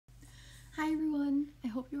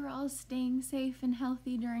all staying safe and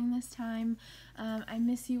healthy during this time. I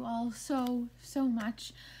miss you all so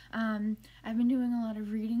much. I've been doing a lot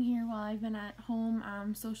of reading here while I've been at home,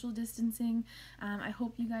 social distancing. I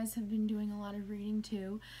hope you guys have been doing a lot of reading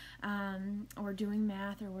too, or doing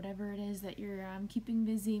math or whatever it is that you're keeping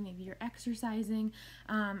busy. Maybe you're exercising.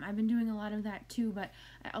 I've been doing a lot of that too, but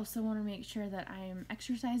I also want to make sure that I'm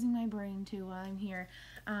exercising my brain too while I'm here.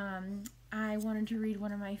 I wanted to read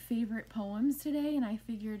one of my favorite poems today, and I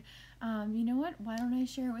figured, you know what, why don't I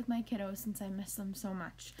share it with my kiddos since I miss them so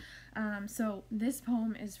much. So this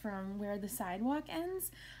poem is from Where the Sidewalk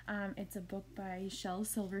Ends. It's a book by Shel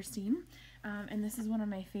Silverstein, and this is one of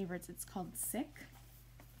my favorites. It's called Sick.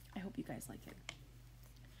 I hope you guys like it.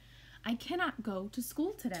 I cannot go to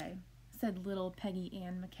school today, said little Peggy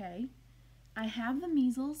Ann McKay. I have the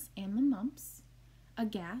measles and the mumps, a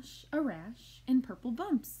gash, a rash, and purple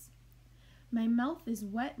bumps. My mouth is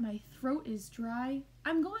wet, my throat is dry,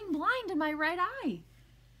 I'm going blind in my right eye.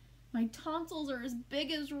 My tonsils are as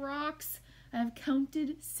big as rocks, I have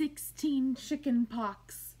counted 16 chicken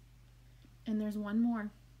pox. And there's one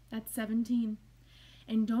more, that's 17.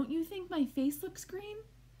 And don't you think my face looks green?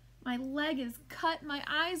 My leg is cut, my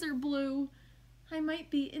eyes are blue, I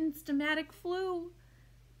might be instamatic flu.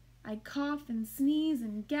 I cough and sneeze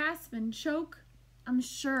and gasp and choke, I'm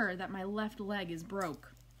sure that my left leg is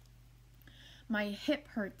broke. My hip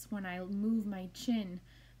hurts when I move my chin.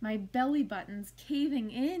 My belly button's caving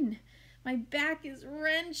in. My back is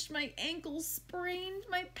wrenched. My ankle's sprained.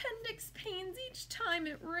 My appendix pains each time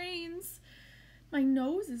it rains. My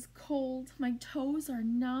nose is cold. My toes are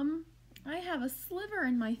numb. I have a sliver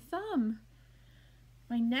in my thumb.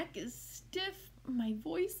 My neck is stiff. My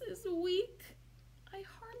voice is weak. I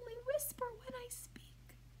hardly whisper when I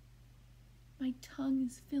speak. My tongue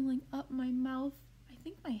is filling up my mouth. I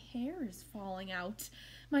think my hair is falling out.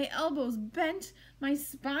 My elbow's bent. My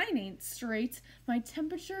spine ain't straight. My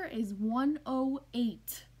temperature is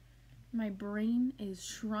 108. My brain is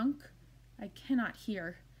shrunk. I cannot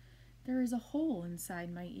hear. There is a hole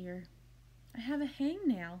inside my ear. I have a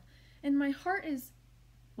hangnail, and my heart is...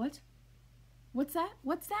 What? What's that?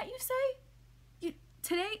 What's that you say?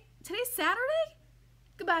 Today's Saturday?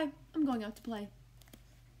 Goodbye. I'm going out to play.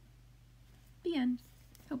 The end.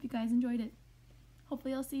 Hope you guys enjoyed it.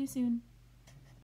 Hopefully I'll see you soon.